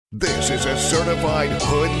This is a certified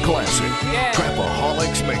hood classic. Yeah.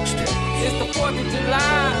 Trapaholics Mixtape. It's the 4th of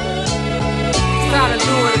July. It's time to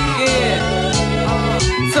do it again.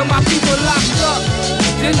 So my people locked up,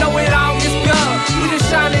 just know it all gets done. We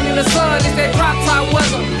just shining in the sun, it's that drop top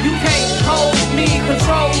weather. You can't hold me,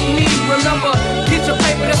 control me. Remember, get your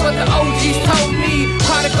paper, that's what the OGs told me.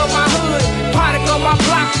 Product of my hood, product of my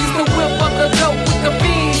block. Used to whip up the dope with the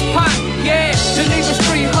fiends pot. Yeah, Geneva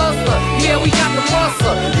Street hustler. Yeah, we got the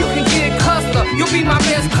muscle. You can get custom, you'll be my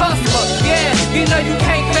best customer. Yeah, you know you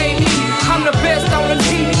can't fade me. I'm the best on the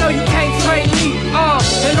team, you know you can't trade me.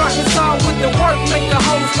 In Arkansas with the work, make the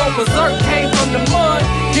hoes go berserk. Came from the mud,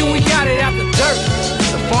 then we got it out the dirt.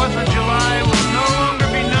 The 4th of July.